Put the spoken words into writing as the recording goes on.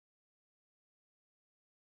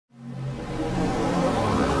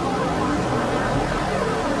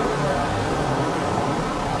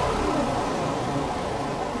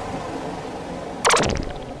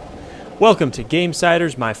Welcome to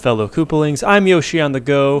Gamesiders, my fellow Koopalings. I'm Yoshi on the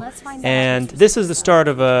go, and this is the start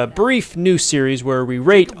of a brief new series where we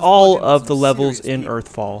rate all of the levels in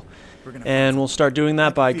Earthfall. And we'll start doing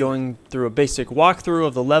that by going through a basic walkthrough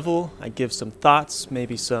of the level. I give some thoughts,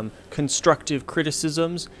 maybe some constructive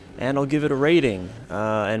criticisms, and I'll give it a rating.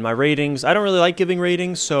 And my ratings, I don't really like giving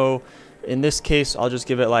ratings, so in this case I'll just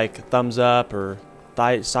give it like thumbs up or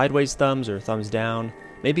sideways thumbs or thumbs down.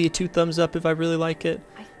 Maybe a 2 thumbs up if I really like it.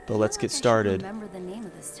 But let's get started. Remember the name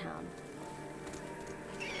of this town.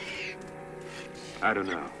 I don't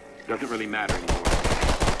know. Doesn't really matter anymore.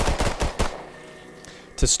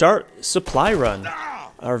 To start, Supply Run,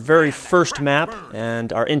 our very first map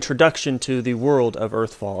and our introduction to the world of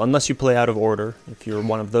Earthfall. Unless you play out of order. If you're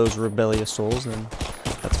one of those rebellious souls, then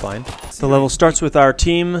that's fine. The level starts with our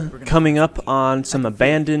team coming up on some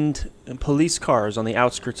abandoned police cars on the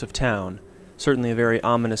outskirts of town. Certainly a very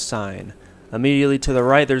ominous sign. Immediately to the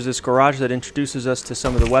right, there's this garage that introduces us to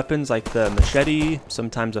some of the weapons, like the machete,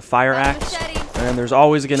 sometimes a fire axe, and then there's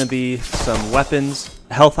always going to be some weapons,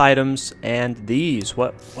 health items, and these.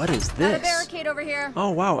 What is this? Got a barricade over here. Oh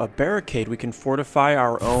wow, a barricade. We can fortify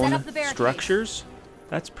our own structures.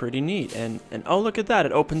 That's pretty neat. And oh, look at that.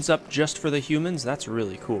 It opens up just for the humans. That's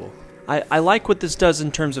really cool. I like what this does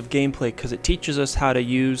in terms of gameplay because it teaches us how to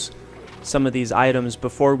use some of these items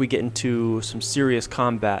before we get into some serious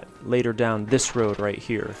combat later down this road right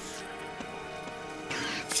here.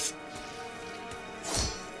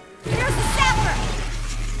 Here's the sapper!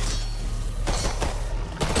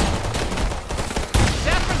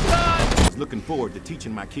 I was looking forward to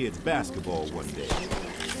teaching my kids basketball one day.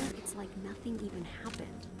 It's like nothing even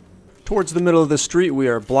happened. Towards the middle of the street, we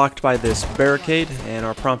are blocked by this barricade and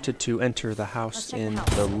are prompted to enter the house in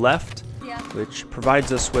the left, which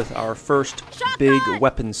provides us with our first big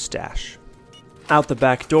weapons stash. Out the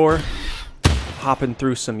back door, hopping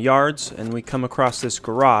through some yards, and we come across this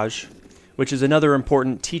garage, which is another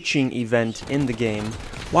important teaching event in the game.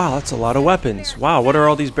 Wow, that's a lot of weapons. Wow, what are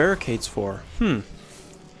all these barricades for?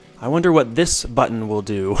 I wonder what this button will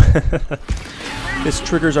do. This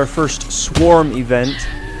triggers our first swarm event,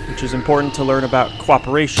 which is important to learn about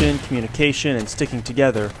cooperation, communication, and sticking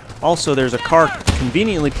together. Also, there's a car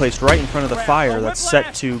conveniently placed right in front of the fire that's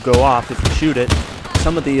set to go off if you shoot it.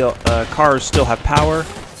 Some of the cars still have power,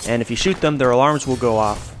 and if you shoot them, their alarms will go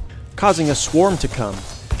off, causing a swarm to come.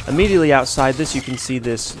 Immediately outside this, you can see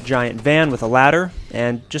this giant van with a ladder,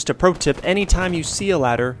 and just a pro tip, anytime you see a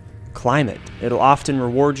ladder, climb it. It'll often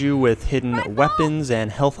reward you with hidden weapons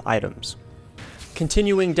and health items.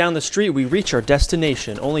 Continuing down the street, we reach our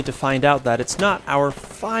destination, only to find out that it's not our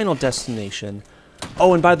final destination.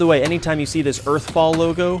 Oh, and by the way, anytime you see this Earthfall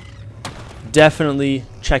logo, definitely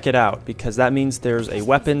check it out, because that means there's a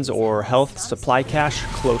weapons or health supply cache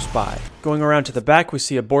close by. Going around to the back, we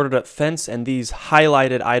see a boarded up fence and these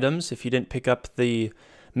highlighted items. If you didn't pick up the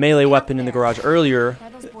melee weapon in the garage earlier,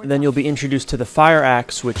 then you'll be introduced to the fire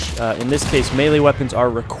axe, which in this case, melee weapons are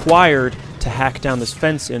required to hack down this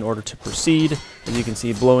fence in order to proceed. As you can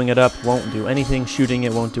see, blowing it up won't do anything, shooting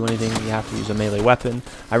it won't do anything, you have to use a melee weapon.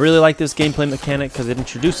 I really like this gameplay mechanic because it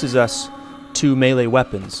introduces us to melee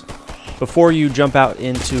weapons. Before you jump out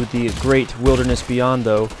into the great wilderness beyond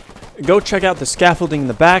though, go check out the scaffolding in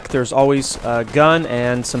the back. There's always a gun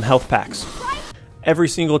and some health packs. Every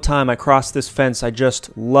single time I cross this fence, I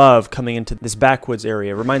just love coming into this backwoods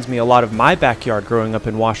area. It reminds me a lot of my backyard growing up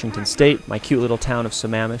in Washington State, my cute little town of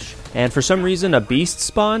Sammamish. And for some reason, a beast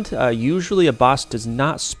spawned. Usually a boss does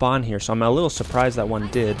not spawn here, so I'm a little surprised that one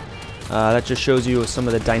did. That just shows you some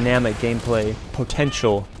of the dynamic gameplay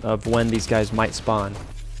potential of when these guys might spawn.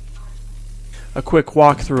 A quick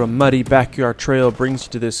walk through a muddy backyard trail brings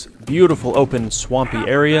you to this beautiful open swampy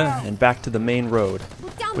area and back to the main road,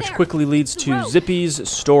 which quickly leads to Zippy's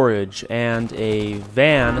storage and a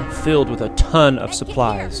van filled with a ton of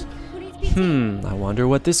supplies. I wonder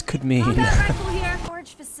what this could mean.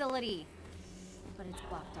 Storage facility, but it's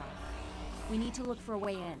blocked off. We need to look for a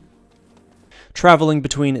way in. Traveling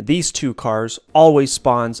between these two cars always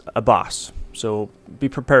spawns a boss, so be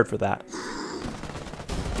prepared for that.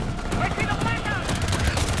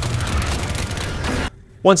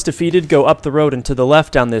 Once defeated, go up the road and to the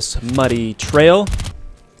left down this muddy trail,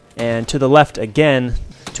 and to the left again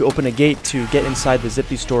to open a gate to get inside the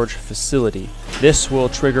Zippy storage facility. This will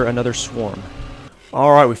trigger another swarm.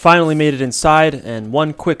 Alright, we finally made it inside, and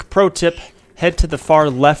one quick pro tip, head to the far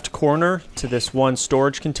left corner to this one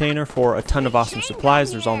storage container for a ton of awesome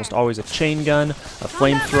supplies. There's almost always a chain gun, a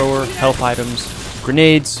flamethrower, health items,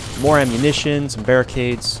 grenades, more ammunition, some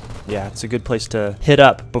barricades. Yeah, it's a good place to hit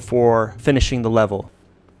up before finishing the level.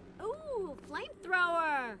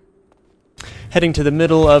 Heading to the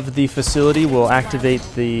middle of the facility will activate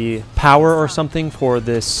the power or something for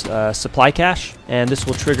this supply cache, and this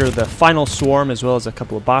will trigger the final swarm as well as a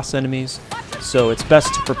couple of boss enemies. So it's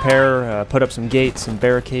best to prepare, put up some gates and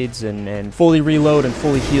barricades, and fully reload and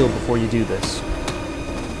fully heal before you do this.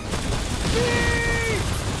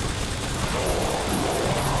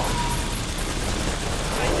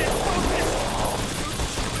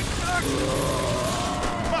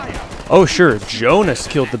 Oh sure, Jonas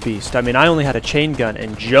killed the beast. I mean, I only had a chain gun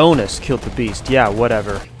and Jonas killed the beast. Yeah,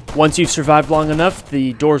 whatever. Once you've survived long enough,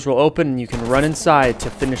 the doors will open and you can run inside to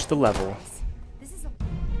finish the level.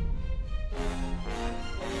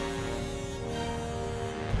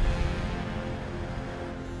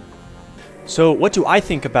 So what do I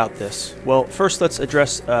think about this? Well, first let's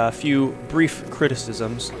address a few brief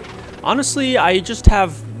criticisms. Honestly, I just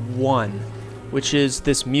have one, which is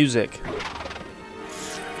this music.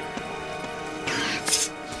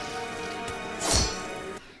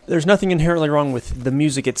 There's nothing inherently wrong with the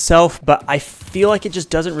music itself, but I feel like it just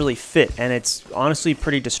doesn't really fit, and it's honestly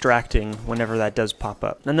pretty distracting whenever that does pop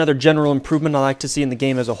up. Another general improvement I like to see in the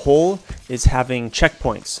game as a whole is having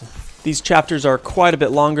checkpoints. These chapters are quite a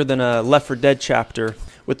bit longer than a Left 4 Dead chapter,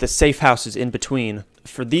 with the safe houses in between.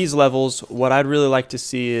 For these levels, what I'd really like to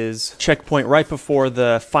see is checkpoint right before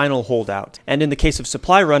the final holdout. And in the case of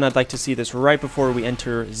Supply Run, I'd like to see this right before we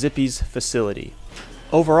enter Zippy's facility.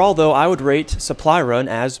 Overall, though, I would rate Supply Run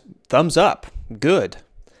as thumbs up. Good.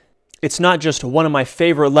 It's not just one of my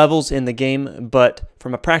favorite levels in the game, but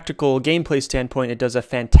from a practical gameplay standpoint, it does a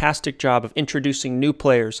fantastic job of introducing new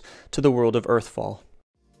players to the world of Earthfall.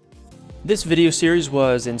 This video series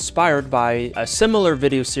was inspired by a similar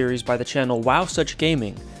video series by the channel Wow Such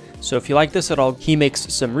Gaming, so if you like this at all, he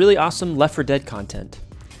makes some really awesome Left 4 Dead content.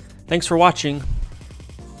 Thanks for watching.